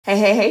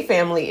Hey,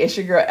 family, it's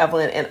your girl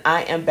Evelyn, and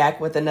I am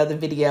back with another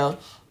video.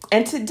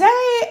 And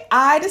today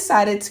I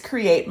decided to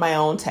create my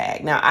own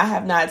tag. Now, I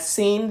have not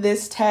seen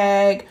this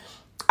tag.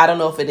 I don't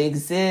know if it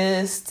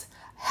exists.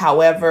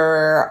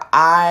 However,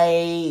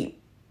 I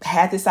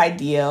had this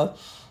idea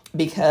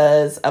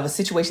because of a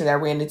situation that I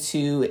ran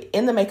into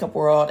in the makeup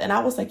world. And I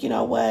was like, you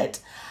know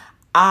what?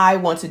 I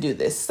want to do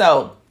this.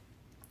 So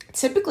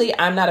typically,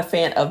 I'm not a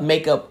fan of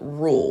makeup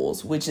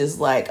rules, which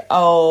is like,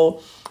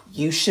 oh,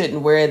 you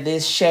shouldn't wear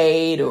this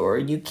shade, or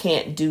you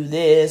can't do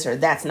this, or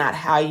that's not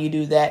how you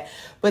do that.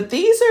 But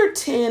these are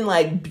 10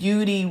 like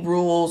beauty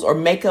rules or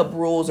makeup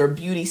rules or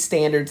beauty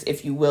standards,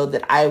 if you will,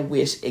 that I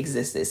wish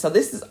existed. So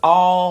this is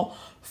all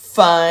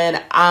fun.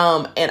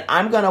 And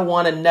I'm going to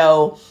want to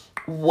know,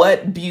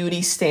 what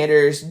beauty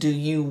standards do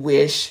you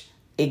wish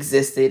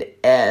existed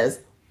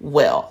as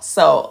well?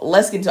 So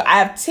let's get into it. I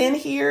have 10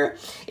 here.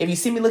 If you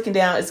see me looking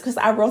down, it's because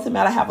I wrote them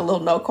out. I have a little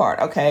note card.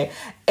 Okay.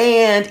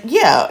 And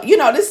yeah,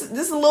 this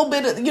is a little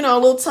bit of, a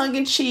little tongue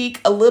in cheek,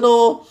 a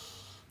little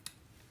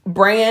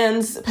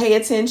brands pay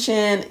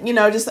attention,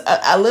 just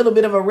a little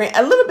bit of a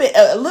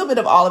little bit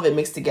of all of it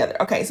mixed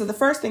together. Okay. So the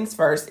first things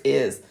first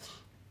is,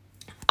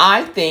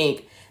 I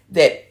think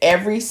that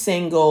every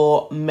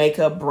single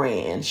makeup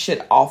brand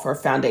should offer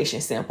foundation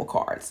sample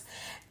cards.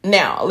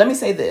 Now, let me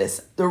say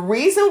this. The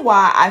reason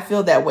why I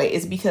feel that way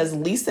is because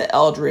Lisa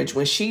Eldridge,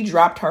 when she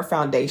dropped her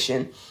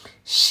foundation,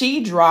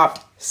 she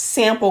dropped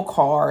sample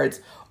cards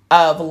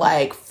of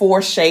like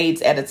 4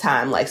 shades at a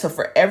time. Like, so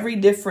for every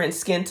different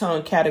skin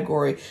tone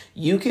category,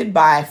 you could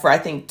buy for, I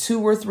think, $2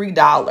 or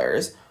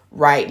 $3,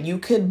 right? You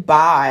could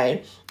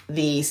buy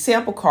the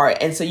sample card.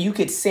 And so you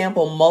could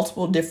sample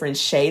multiple different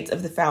shades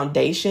of the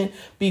foundation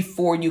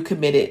before you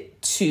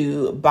committed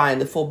to buying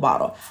the full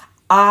bottle.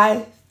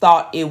 I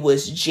thought it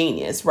was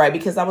genius, right?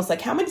 Because I was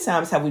like, how many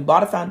times have we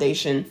bought a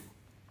foundation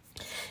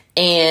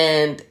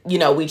and,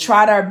 we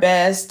tried our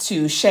best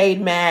to shade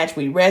match.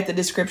 We read the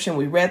description.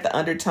 We read the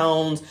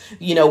undertones.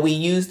 We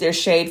used their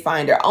shade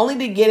finder only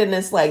to get in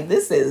this like,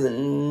 this is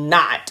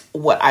not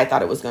what I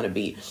thought it was going to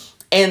be.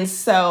 And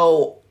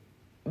so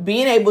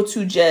being able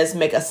to just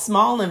make a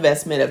small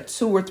investment of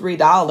 $2 or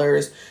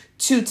 $3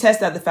 to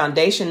test out the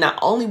foundation not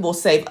only will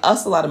save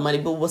us a lot of money,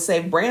 but will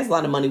save brands a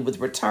lot of money with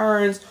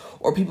returns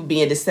or people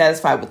being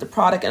dissatisfied with the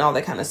product and all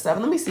that kind of stuff.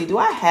 Let me see. Do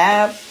I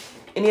have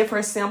any of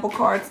her sample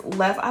cards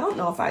left? I don't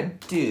know if I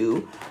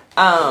do.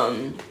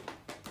 I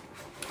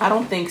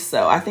don't think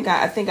so. I think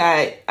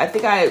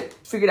I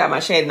figured out my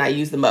shade and I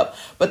used them up,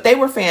 but they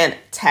were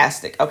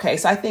fantastic. Okay.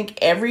 So I think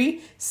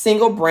every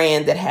single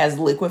brand that has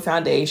liquid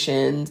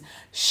foundations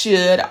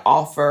should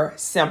offer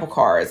sample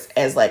cards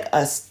as like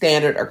a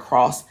standard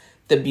across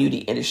the beauty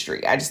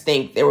industry. I just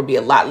think there would be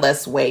a lot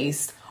less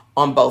waste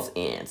on both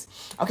ends.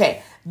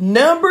 Okay.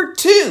 Number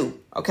 2.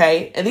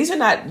 Okay. And these are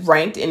not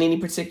ranked in any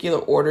particular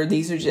order.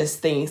 These are just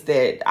things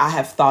that I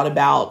have thought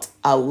about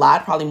a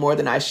lot, probably more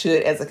than I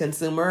should as a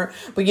consumer.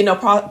 But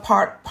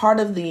part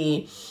of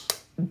the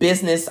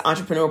business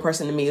entrepreneur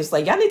person to me is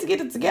like, y'all need to get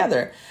it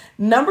together.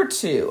 Number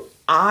 2,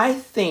 I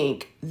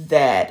think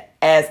that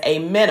as a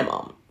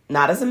minimum,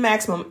 not as a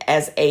maximum,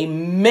 as a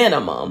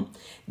minimum,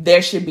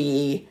 there should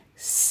be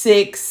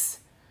 6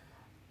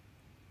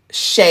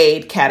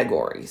 shade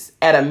categories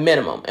at a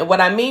minimum. And what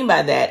I mean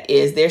by that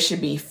is there should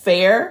be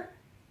fair,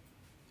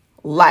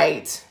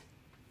 light,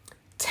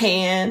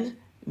 tan,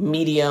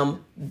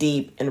 medium,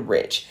 deep, and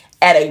rich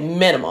at a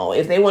minimum.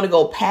 If they want to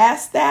go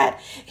past that,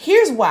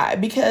 here's why.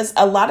 Because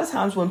a lot of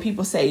times when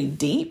people say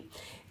deep,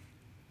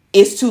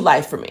 it's too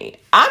light for me.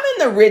 I'm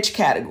in the rich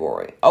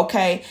category,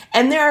 okay?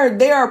 And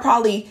there are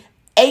probably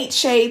 8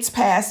 shades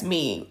past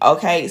me,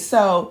 okay?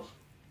 So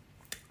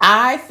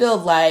I feel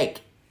like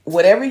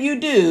whatever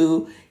you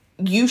do,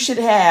 you should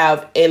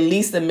have at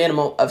least a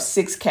minimum of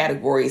 6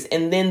 categories,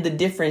 and then the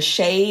different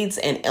shades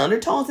and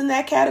undertones in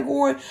that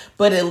category,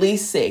 but at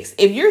least 6.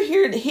 If you're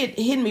here to hit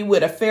me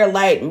with a fair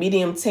light,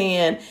 medium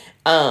tan,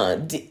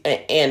 and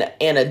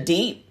a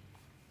deep,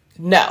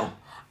 no,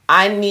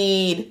 I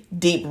need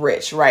deep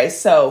rich, right?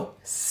 So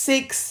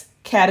 6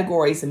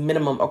 categories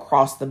minimum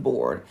across the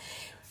board.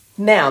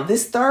 Now,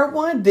 this third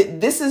one,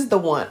 this is the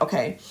one.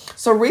 Okay.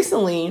 So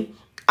recently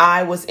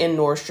I was in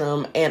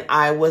Nordstrom and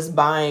I was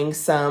buying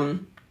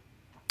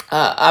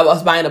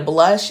a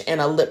blush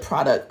and a lip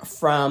product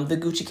from the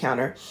Gucci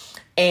counter.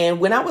 And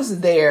when I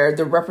was there,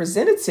 the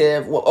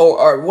representative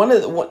or one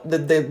of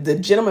the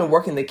gentleman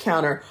working the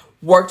counter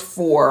worked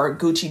for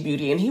Gucci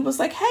Beauty. And he was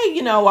like, hey,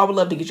 I would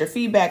love to get your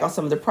feedback on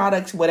some of the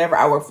products, whatever.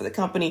 I work for the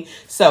company.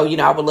 So,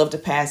 I would love to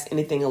pass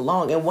anything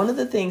along. And one of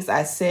the things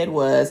I said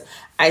was,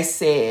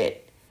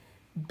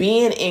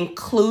 being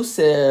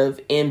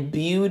inclusive in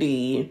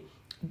beauty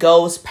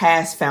goes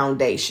past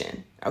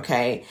foundation.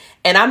 Okay.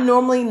 And I'm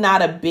normally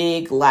not a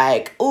big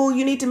like, oh,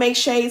 you need to make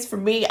shades for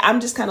me. I'm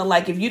just kind of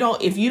like, if you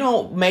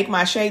don't make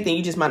my shade, then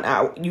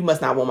you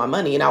must not want my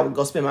money, and I would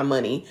go spend my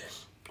money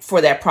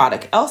for that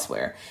product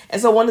elsewhere.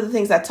 And so one of the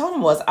things I told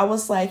him was, I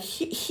was like,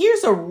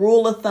 here's a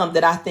rule of thumb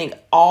that I think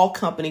all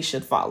companies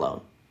should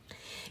follow.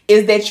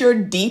 is that your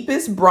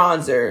deepest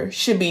bronzer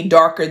should be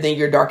darker than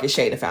your darkest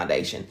shade of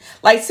foundation.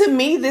 Like, to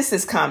me, this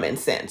is common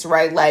sense,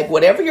 right? Like,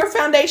 whatever your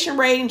foundation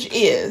range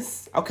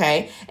is,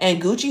 okay?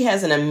 And Gucci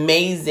has an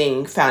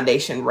amazing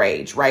foundation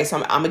range, right?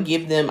 So I'm gonna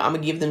give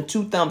them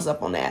 2 thumbs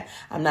up on that.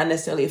 I'm not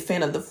necessarily a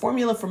fan of the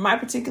formula for my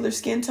particular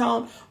skin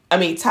tone,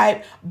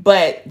 type,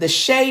 but the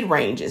shade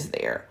range is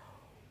there.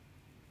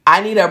 I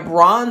need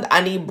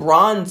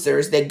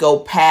bronzers that go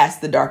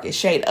past the darkest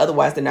shade.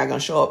 Otherwise, they're not going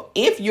to show up.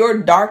 If your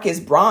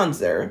darkest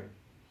bronzer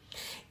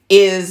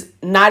is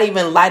not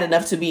even light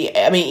enough to be,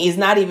 is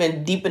not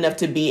even deep enough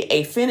to be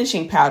a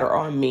finishing powder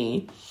on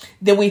me,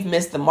 then we've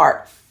missed the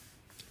mark.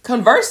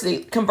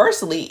 Conversely,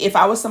 if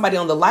I was somebody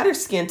on the lighter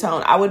skin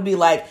tone, I would be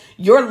like,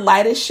 your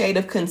lightest shade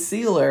of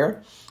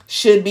concealer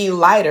should be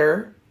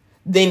lighter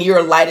than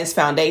your lightest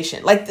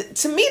foundation. Like,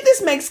 to me,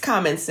 this makes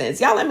common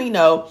sense. Y'all let me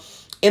know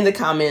in the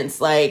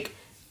comments, like,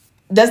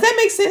 does that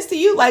make sense to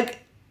you? Like,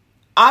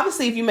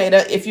 obviously, if you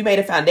made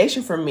a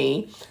foundation for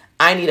me,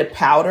 I need a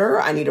powder,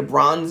 I need a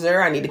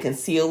bronzer, I need a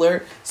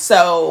concealer.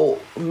 So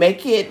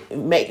make it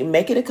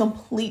a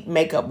complete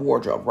makeup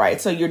wardrobe,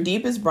 right? So your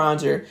deepest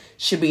bronzer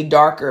should be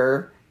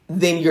darker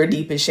than your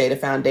deepest shade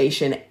of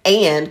foundation,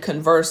 and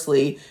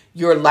conversely,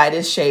 your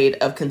lightest shade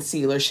of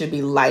concealer should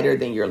be lighter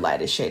than your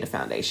lightest shade of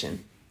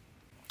foundation.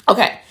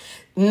 Okay,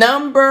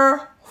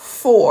 number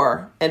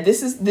 4, and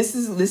this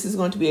is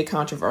going to be a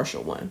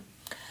controversial one.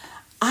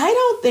 I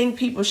don't think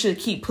people should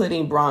keep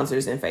putting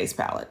bronzers in face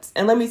palettes.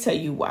 And let me tell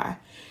you why.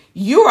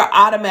 You are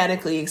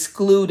automatically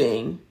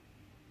excluding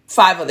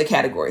 5 other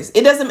categories.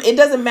 It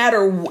doesn't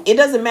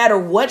matter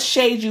what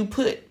shade you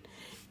put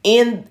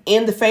in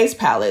the face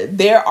palette.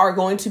 There are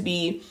going to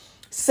be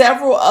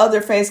several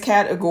other face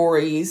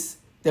categories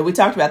that we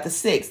talked about, the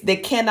 6,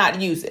 that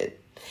cannot use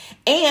it.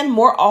 And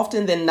more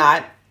often than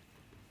not,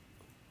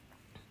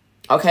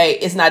 okay,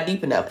 it's not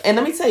deep enough. And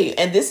let me tell you,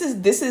 and this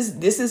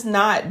is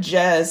not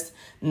just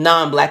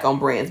non-black owned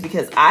brands,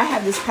 because I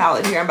have this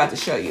palette here. I'm about to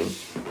show you.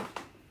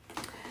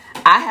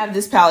 I have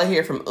this palette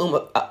here from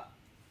Uma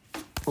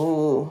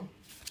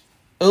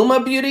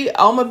Beauty.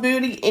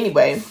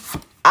 Anyway,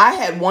 I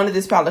had wanted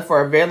this palette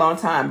for a very long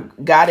time.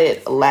 Got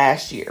it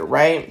last year,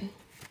 right?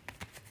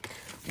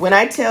 When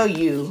I tell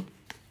you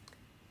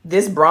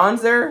this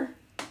bronzer,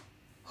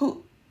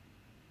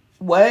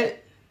 what?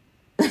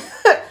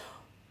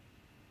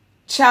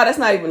 Child, that's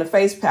not even a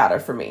face powder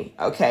for me,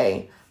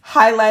 okay?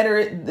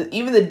 Highlighter,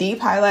 even the deep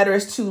highlighter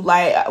is too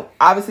light.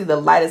 Obviously, the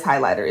lightest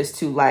highlighter is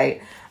too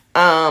light.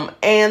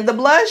 And the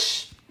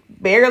blush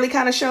barely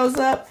kind of shows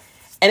up.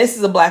 And this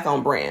is a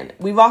black-owned brand.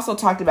 We've also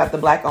talked about the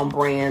black-owned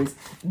brands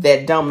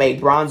that don't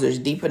make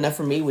bronzers deep enough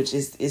for me, which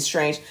is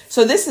strange.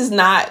 So this is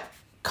not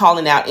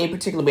calling out any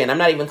particular brand. I'm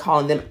not even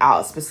calling them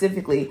out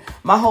specifically.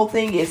 My whole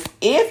thing is,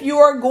 if you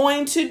are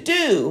going to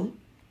do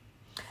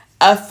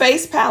a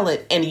face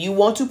palette and you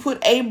want to put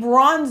a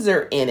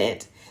bronzer in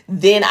it,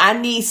 then I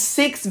need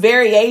 6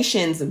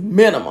 variations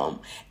minimum.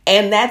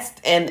 And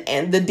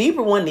and the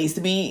deeper one needs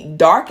to be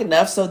dark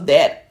enough so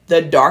that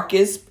the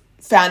darkest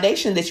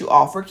foundation that you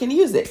offer can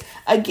use it.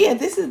 Again,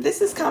 this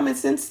is common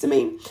sense to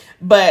me,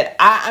 but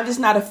I'm just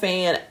not a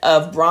fan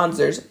of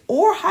bronzers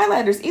or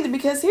highlighters either,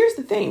 because here's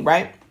the thing,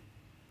 right?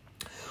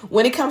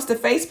 When it comes to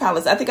face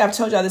palettes, I think I've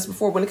told y'all this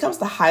before, when it comes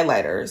to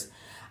highlighters,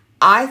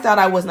 I thought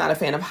I was not a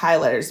fan of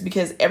highlighters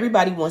because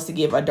everybody wants to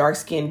give a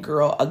dark-skinned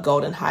girl a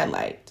golden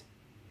highlight.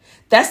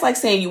 That's like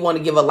saying you want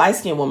to give a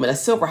light-skinned woman a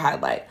silver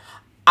highlight.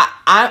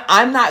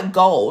 I'm not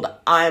gold.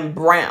 I'm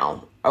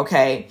brown,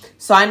 okay?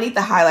 So I need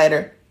the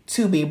highlighter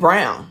to be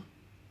brown,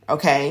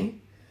 okay?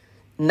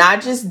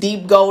 Not just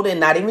deep golden,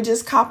 not even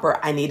just copper.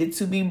 I need it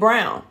to be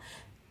brown.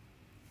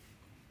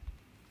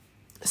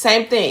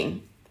 Same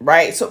thing,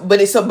 right? But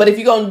if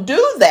you're going to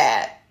do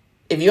that,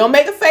 if you're going to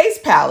make a face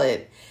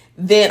palette,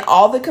 then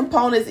all the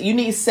components, you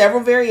need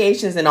several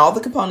variations, and all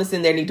the components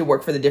in there need to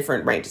work for the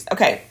different ranges.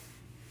 Okay.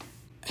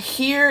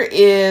 Here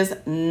is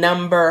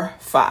number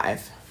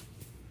 5.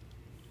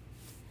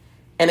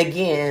 And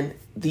again,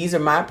 these are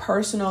my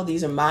personal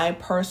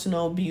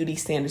beauty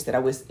standards that I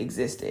wish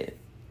existed.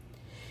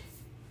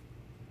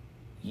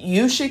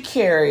 You should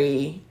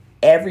carry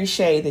every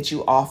shade that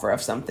you offer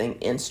of something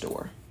in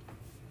store.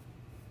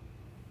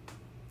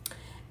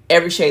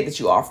 Every shade that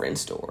you offer in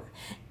store.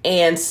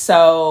 And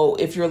so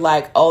if you're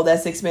like, oh,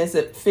 that's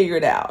expensive, figure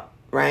it out,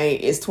 right?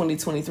 It's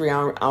 2023.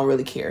 I don't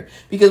really care.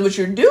 Because what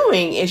you're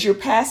doing is you're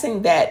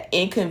passing that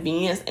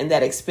inconvenience and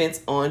that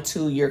expense on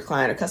to your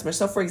client or customer.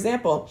 So for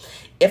example,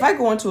 if I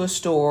go into a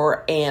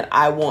store and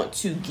I want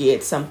to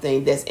get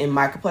something that's in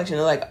my complexion,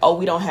 they're like, oh,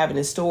 we don't have it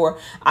in store.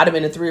 I'd have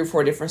been to 3 or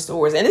 4 different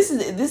stores. And this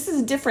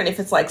is different if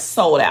it's like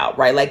sold out,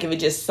 right? Like if it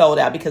just sold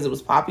out because it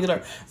was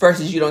popular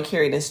versus you don't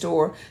carry it in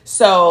store.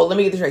 So let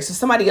me get this right. So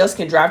somebody else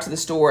can drive to the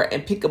store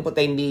and pick up what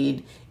they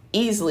need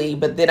easily,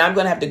 but then I'm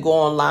going to have to go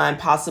online,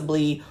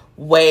 possibly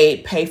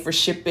wait, pay for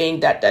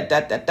shipping,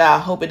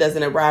 hope it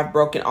doesn't arrive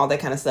broken, all that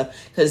kind of stuff,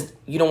 because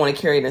you don't want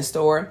to carry it in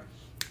store.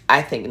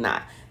 I think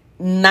not.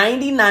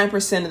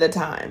 99% of the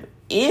time,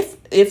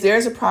 if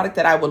there's a product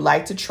that I would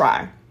like to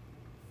try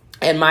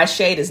and my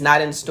shade is not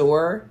in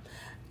store,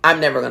 I'm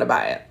never going to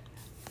buy it.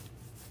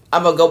 You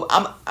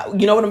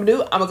know what I'm going to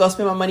do? I'm going to go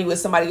spend my money with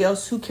somebody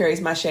else who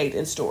carries my shade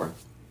in store.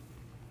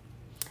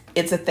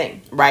 It's a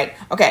thing, right?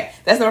 Okay,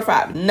 that's number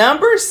 5.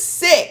 Number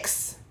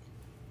 6,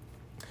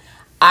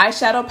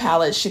 eyeshadow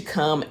palettes should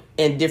come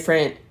in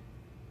different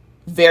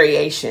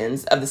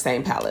variations of the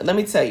same palette. Let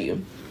me tell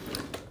you,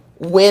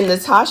 when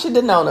Natasha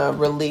Denona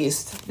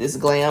released this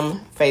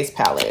Glam Face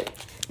palette,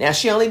 now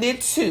she only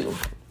did 2,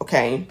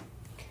 okay?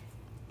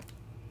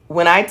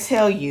 When I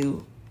tell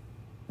you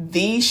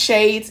these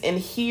shades in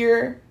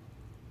here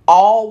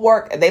all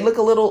work, they look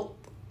a little,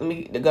 let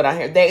me go down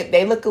here.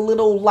 They look a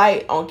little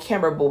light on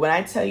camera, but when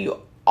I tell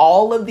you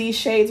all of these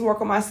shades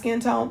work on my skin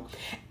tone,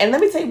 and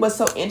let me tell you what's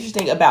so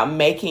interesting about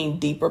making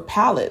deeper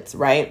palettes,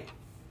 right?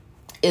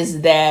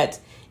 Is that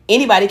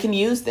anybody can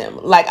use them.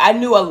 Like I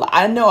know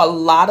a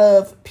lot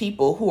of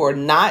people who are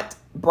not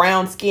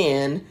brown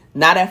skin,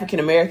 not African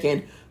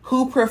American,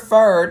 who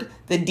preferred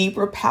the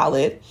deeper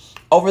palette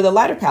over the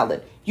lighter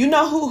palette. You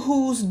know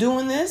who's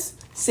doing this?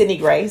 Sydney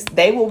Grace.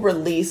 They will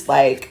release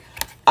like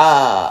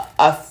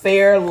a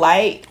fair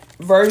light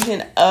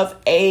version of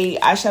a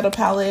eyeshadow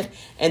palette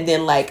and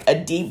then like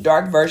a deep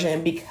dark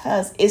version,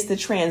 because it's the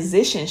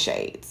transition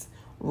shades,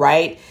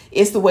 right?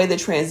 It's the way the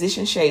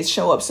transition shades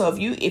show up. So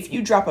if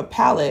you drop a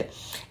palette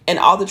and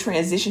all the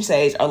transition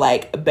shades are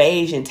like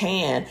beige and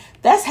tan,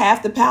 that's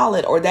half the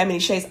palette, or that many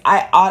shades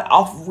I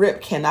off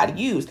rip cannot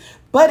use.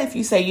 But if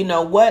you say, you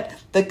know what,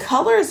 the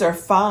colors are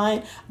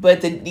fine,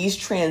 but these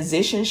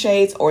transition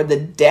shades or the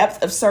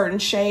depth of certain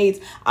shades,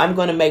 I'm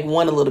going to make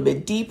one a little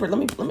bit deeper. Let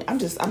me. I'm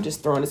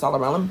just throwing this all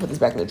around. Let me put this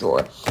back in the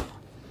drawer.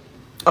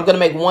 I'm going to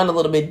make one a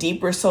little bit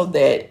deeper so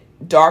that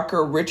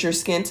darker, richer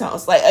skin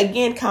tones. Like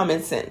again,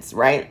 common sense,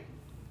 right?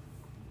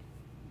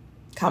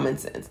 Common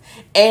sense.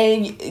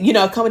 And you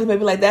know, coming to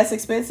me like that's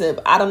expensive.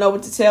 I don't know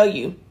what to tell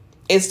you.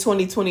 It's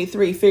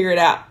 2023. Figure it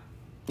out.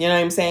 You know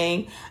what I'm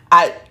saying?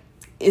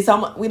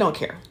 We don't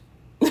care.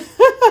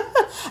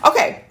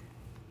 Okay.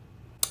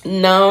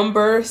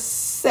 Number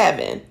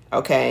 7.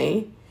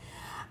 Okay.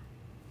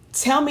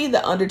 Tell me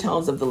the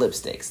undertones of the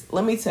lipsticks.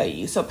 Let me tell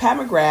you. So Pat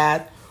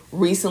McGrath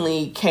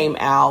recently came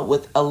out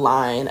with a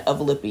line of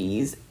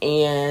lippies,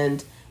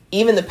 and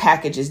even the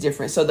package is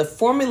different. So the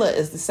formula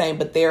is the same,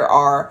 but there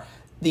are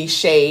these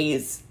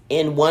shades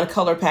in one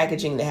color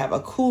packaging that have a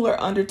cooler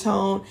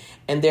undertone,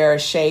 and there are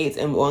shades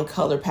in one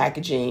color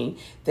packaging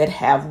that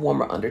have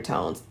warmer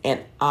undertones. And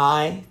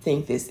I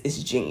think this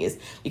is genius,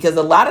 because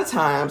a lot of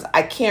times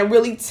I can't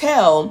really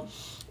tell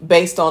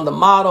based on the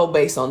model,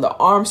 based on the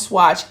arm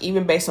swatch,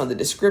 even based on the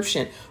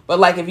description. But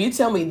like if you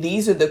tell me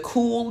these are the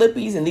cool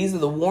lippies and these are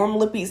the warm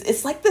lippies,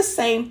 it's like the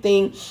same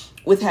thing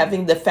with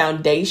having the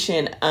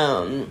foundation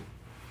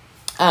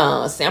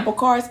sample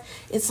cards.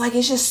 It's like,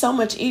 it's just so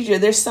much easier.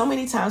 There's so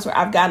many times where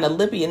I've gotten a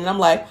lippy and I'm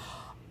like,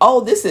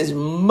 oh, this is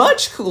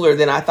much cooler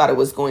than I thought it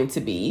was going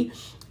to be,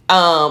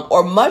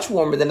 or much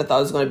warmer than I thought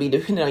it was going to be,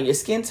 depending on your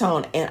skin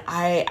tone. And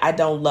I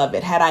don't love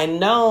it. Had I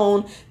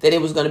known that it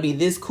was going to be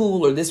this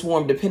cool or this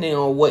warm, depending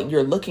on what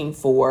you're looking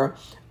for,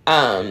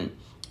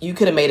 you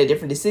could have made a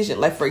different decision.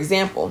 Like, for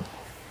example,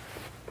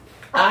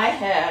 I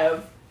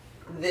have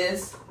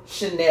this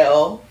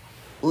Chanel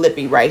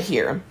lippy right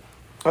here.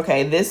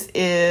 Okay, this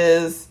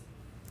is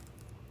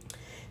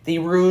the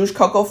Rouge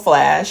Cocoa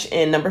Flash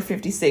in number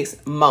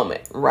 56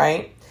 Moment,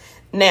 right?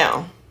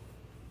 Now,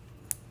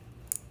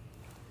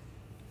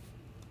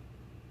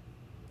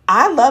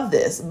 I love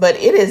this, but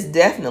it is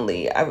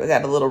definitely, I've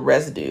got a little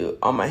residue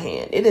on my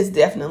hand. It is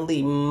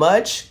definitely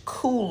much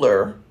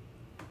cooler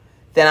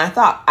than I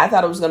thought. I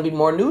thought it was going to be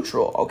more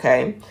neutral,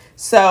 okay?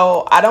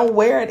 So I don't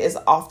wear it as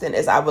often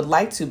as I would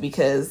like to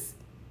because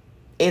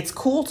it's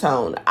cool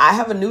tone. I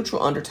have a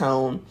neutral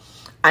undertone.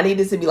 I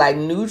need it to be like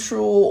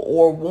neutral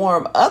or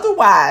warm.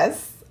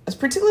 Otherwise,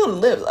 particularly on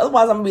the lips,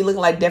 otherwise I'm going to be looking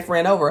like Def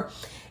ran over.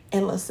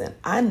 And listen,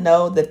 I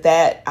know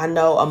I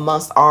know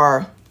amongst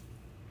our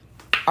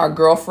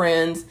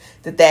girlfriends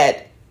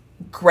that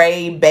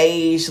gray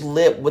beige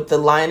lip with the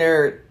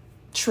liner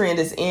trend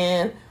is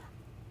in.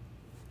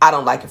 I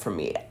don't like it for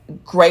me.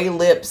 Gray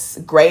lips,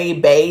 gray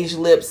beige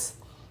lips,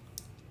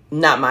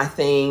 not my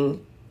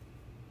thing.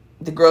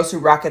 The girls who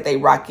rock it, they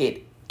rock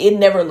it. It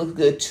never looks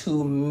good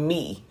to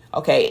me.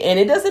 Okay, and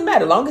it doesn't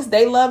matter. As long as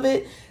they love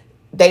it,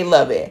 they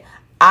love it.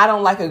 I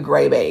don't like a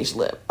gray beige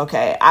lip.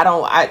 Okay,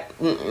 No.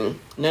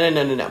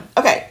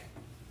 Okay,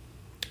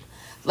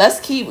 let's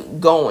keep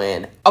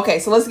going. Okay,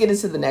 so let's get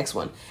into the next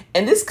one.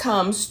 And this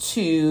comes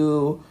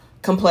to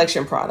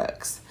complexion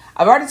products.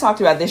 I've already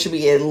talked about there should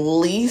be at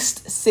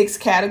least 6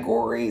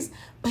 categories.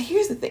 But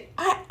here's the thing.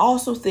 I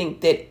also think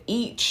that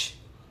each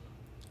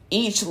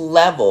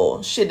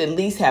level should at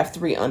least have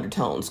 3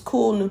 undertones: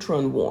 cool, neutral,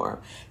 and warm.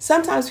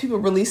 Sometimes people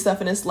release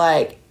stuff and it's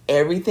like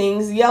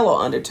everything's yellow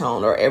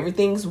undertone, or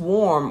everything's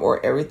warm,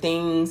 or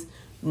everything's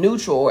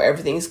neutral, or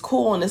everything's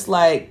cool. And it's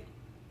like,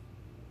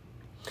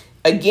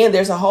 again,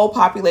 there's a whole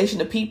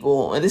population of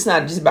people, and this is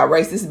not just about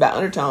race, this is about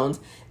undertones,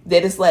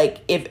 that it's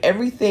like, if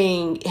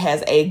everything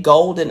has a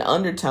golden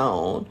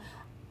undertone,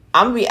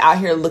 I'm gonna be out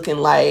here looking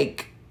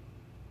like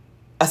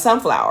a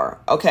sunflower.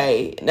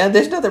 Okay. Now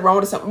there's nothing wrong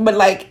with something, but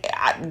like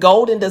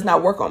golden does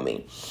not work on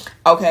me.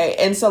 Okay.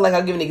 And so like,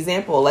 I'll give an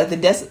example, like the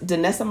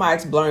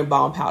Denesamite's blurring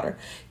balm powder.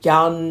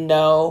 Y'all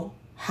know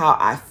how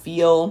I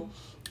feel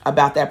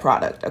about that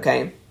product.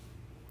 Okay.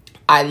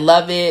 I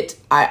love it.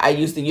 I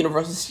use the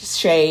universal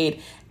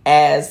shade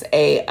as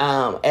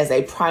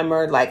a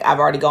primer. Like I've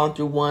already gone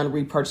through one,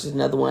 repurchased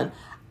another one.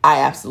 I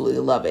absolutely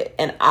love it.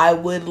 And I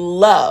would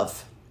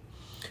love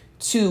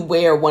to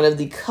wear one of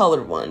the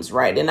colored ones,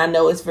 right? And I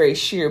know it's very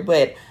sheer,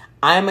 but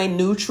I'm a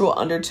neutral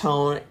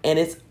undertone, and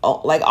it's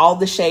like all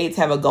the shades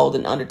have a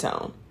golden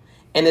undertone.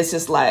 And it's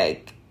just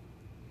like,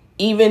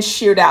 even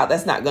sheared out,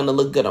 that's not going to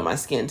look good on my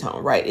skin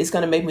tone, right? It's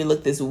going to make me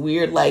look this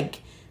weird,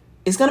 like,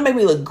 it's going to make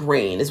me look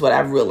green is what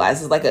I've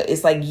realized.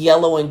 It's like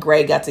yellow and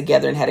gray got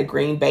together and had a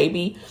green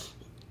baby.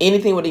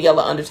 Anything with a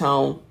yellow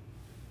undertone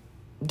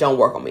don't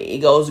work on me. It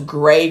goes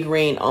gray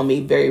green on me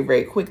very,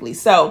 very quickly.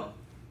 So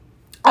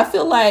I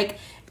feel like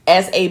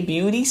as a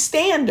beauty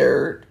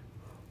standard,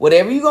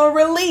 whatever you're going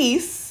to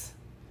release.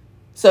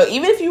 So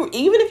even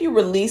if you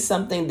release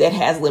something that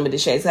has limited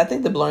shades, I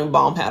think the blurring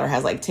balm powder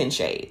has like 10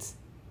 shades.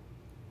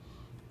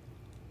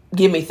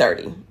 Give me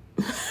 30.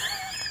 Because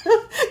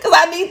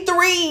I need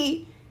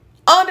 3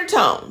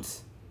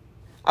 undertones.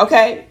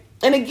 Okay.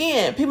 And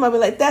again, people might be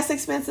like, that's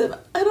expensive.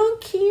 I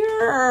don't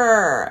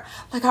care.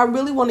 Like, I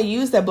really want to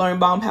use that blurring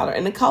balm powder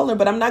in the color,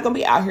 but I'm not going to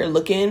be out here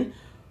looking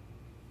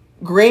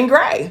green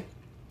gray.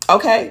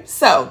 Okay.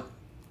 So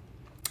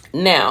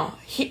now,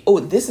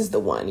 this is the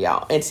one,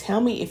 y'all. And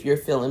tell me if you're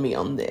feeling me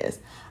on this.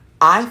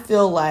 I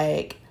feel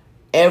like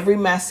every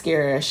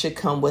mascara should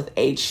come with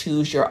a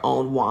choose your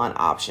own wand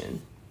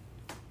option.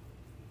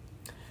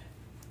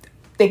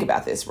 Think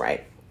about this,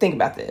 right? Think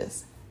about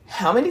this.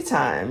 How many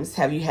times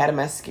have you had a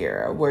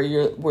mascara where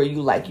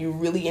you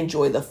really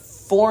enjoy the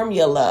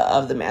formula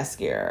of the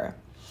mascara,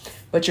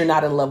 but you're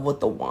not in love with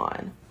the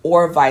wand,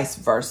 or vice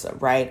versa,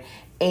 right?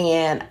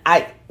 And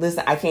I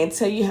can't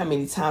tell you how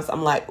many times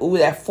I'm like, ooh,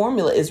 that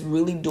formula is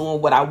really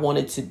doing what I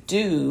wanted to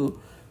do,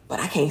 but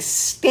I can't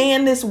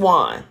stand this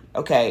wand.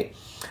 Okay.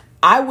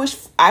 I wish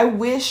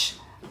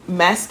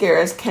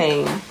mascaras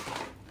came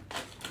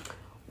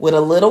with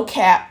a little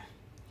cap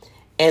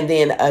and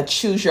then a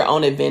choose your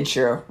own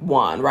adventure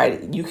wand,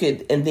 right? You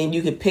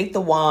could pick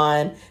the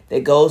wand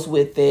that goes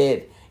with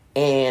it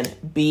and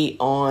be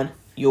on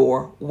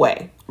your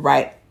way,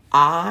 right?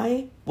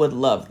 I would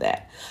love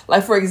that.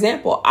 Like, for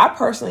example, I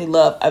personally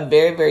love a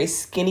very, very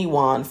skinny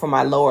wand for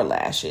my lower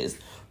lashes,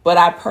 but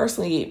I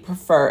personally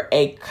prefer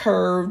a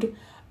curved,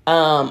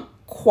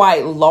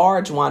 quite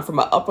large one for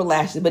my upper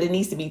lashes, but it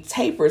needs to be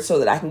tapered so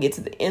that I can get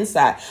to the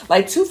inside.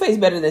 Like Too Faced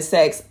Better Than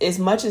Sex, as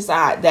much as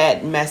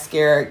that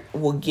mascara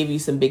will give you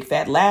some big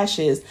fat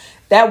lashes,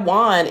 that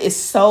wand is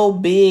so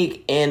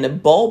big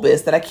and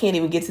bulbous that I can't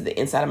even get to the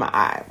inside of my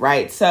eye,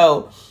 right?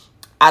 So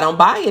I don't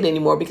buy it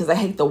anymore because I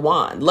hate the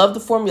wand. Love the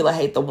formula,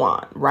 hate the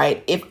wand,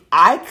 right? If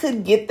I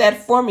could get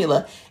that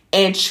formula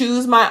and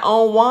choose my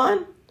own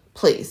wand,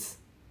 please.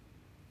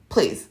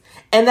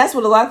 And that's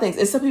what a lot of things,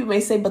 and some people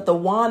may say, but the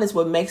wand is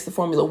what makes the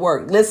formula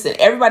work. Listen,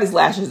 everybody's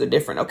lashes are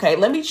different, okay?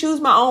 Let me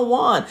choose my own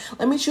wand.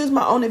 Let me choose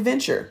my own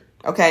adventure,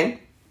 okay?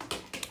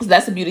 So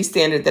that's a beauty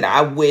standard that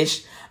I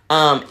wish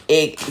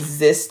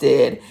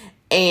existed.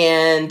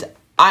 And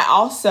I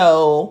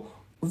also,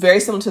 very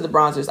similar to the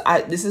bronzers,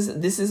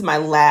 this is my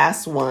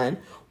last one,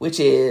 which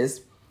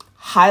is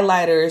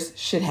highlighters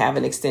should have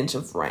an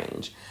extensive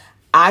range.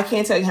 I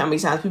can't tell you how many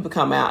times people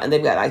come out and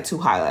they've got like 2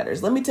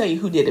 highlighters. Let me tell you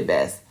who did it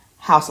best.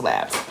 House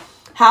Labs.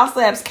 House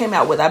Labs came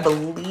out with, I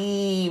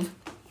believe,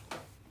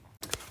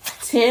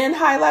 10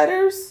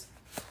 highlighters,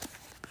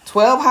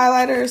 12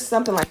 highlighters,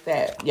 something like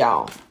that,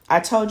 y'all. I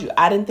told you,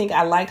 I didn't think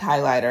I liked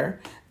highlighter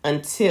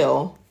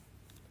until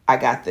I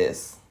got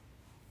this.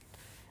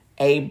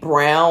 A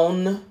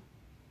brown,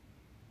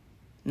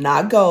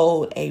 not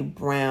gold, a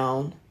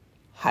brown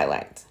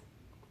highlight.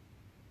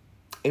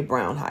 A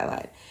brown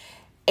highlight.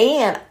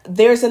 And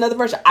there's another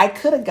version. I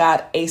could have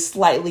got a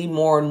slightly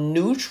more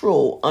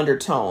neutral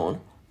undertone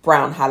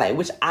brown highlight,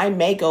 which I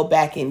may go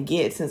back and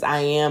get since I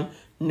am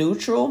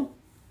neutral.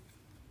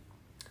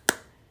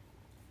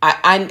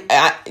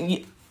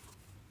 If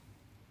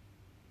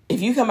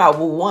you come out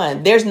with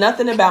one, there's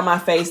nothing about my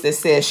face that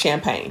says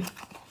champagne.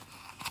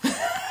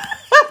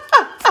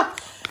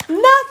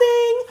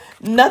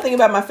 Nothing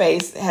about my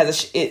face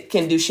it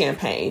can do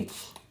champagne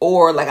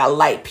or like a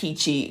light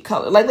peachy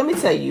color. Like, let me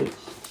tell you,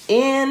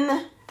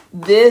 in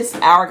this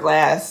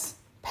Hourglass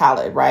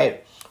palette,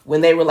 right?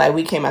 When they were like,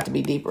 we came out to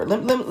be deeper.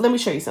 Let me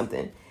show you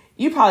something.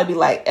 You'd probably be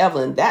like,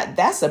 Evelyn,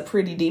 that's a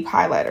pretty deep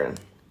highlighter.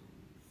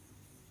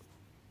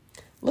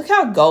 Look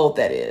how gold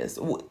that is.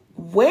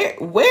 Where,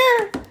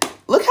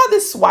 look how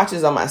this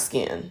swatches on my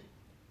skin.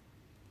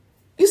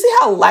 You see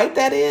how light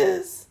that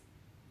is?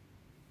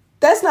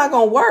 That's not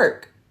going to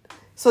work.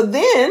 So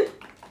then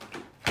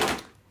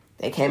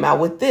they came out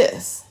with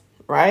this,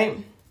 right?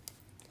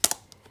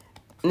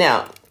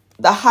 Now,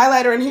 the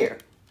highlighter in here.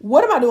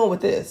 What am I doing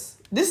with this?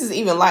 This is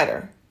even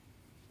lighter.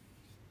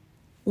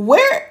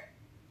 Where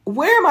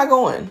am I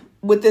going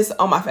with this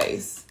on my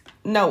face?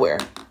 Nowhere.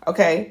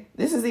 Okay.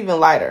 This is even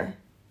lighter.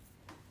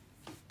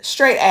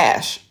 Straight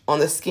ash on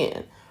the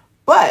skin.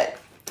 But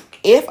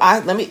if I,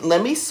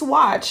 let me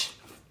swatch.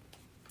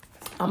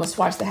 I'm going to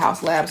swatch the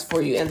House Labs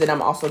for you. And then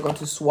I'm also going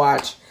to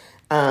swatch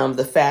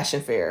the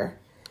Fashion Fair.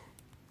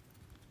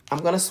 I'm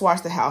going to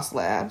swatch the House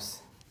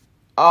Labs.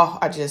 Oh,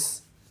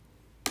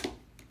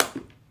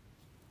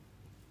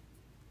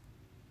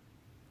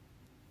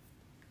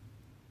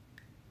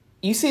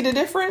 you see the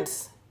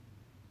difference?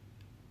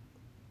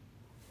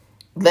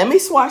 Let me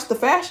swatch the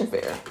Fashion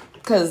Fair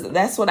because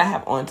that's what I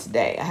have on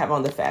today. I have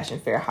on the Fashion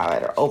Fair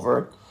highlighter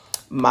over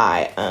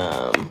my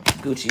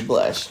Gucci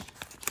blush.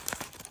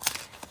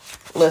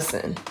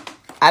 Listen,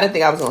 I didn't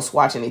think I was going to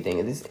swatch anything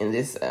in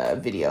this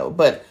video.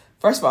 But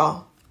first of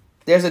all,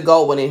 there's a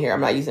gold one in here.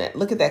 I'm not using it.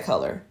 Look at that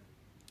color.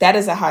 That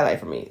is a highlight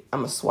for me.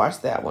 I'm going to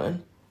swatch that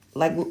one.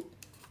 Like,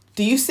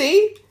 do you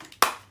see?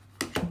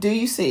 Do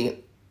you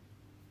see?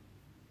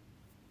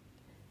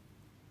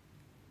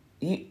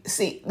 You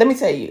see, let me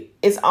tell you,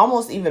 it's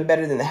almost even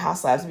better than the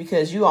House Labs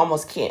because you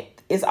almost can't.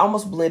 It's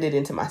almost blended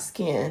into my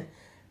skin,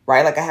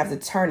 right? Like I have to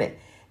turn it.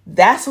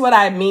 That's what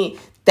I mean.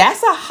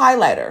 That's a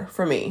highlighter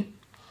for me.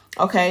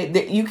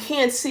 Okay, you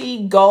can't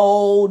see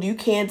gold. You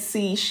can't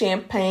see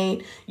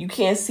champagne. You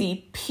can't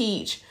see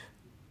peach.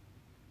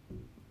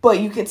 But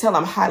you can tell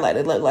I'm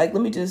highlighted. Like,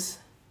 let me just,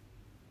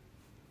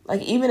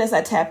 like, even as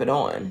I tap it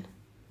on,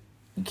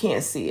 you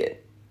can't see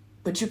it.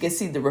 But you can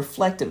see the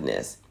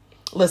reflectiveness.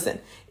 Listen,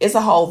 it's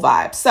a whole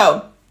vibe.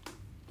 So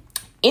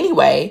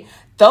anyway,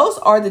 those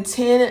are the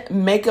 10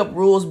 makeup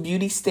rules,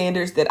 beauty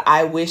standards that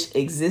I wish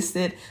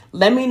existed.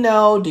 Let me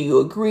know, do you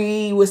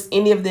agree with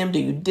any of them? Do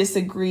you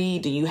disagree?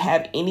 Do you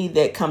have any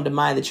that come to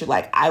mind that you're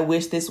like, I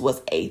wish this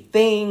was a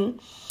thing?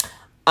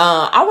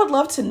 I would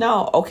love to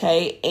know,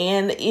 okay?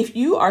 And if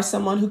you are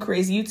someone who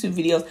creates YouTube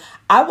videos,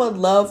 I would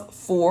love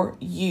for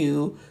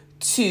you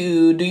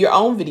to do your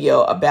own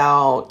video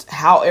about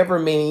however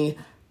many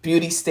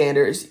beauty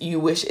standards you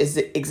wish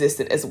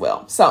existed as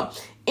well. So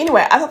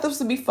anyway, I thought this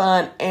would be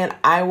fun, and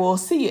I will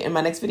see you in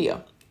my next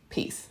video.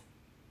 Peace.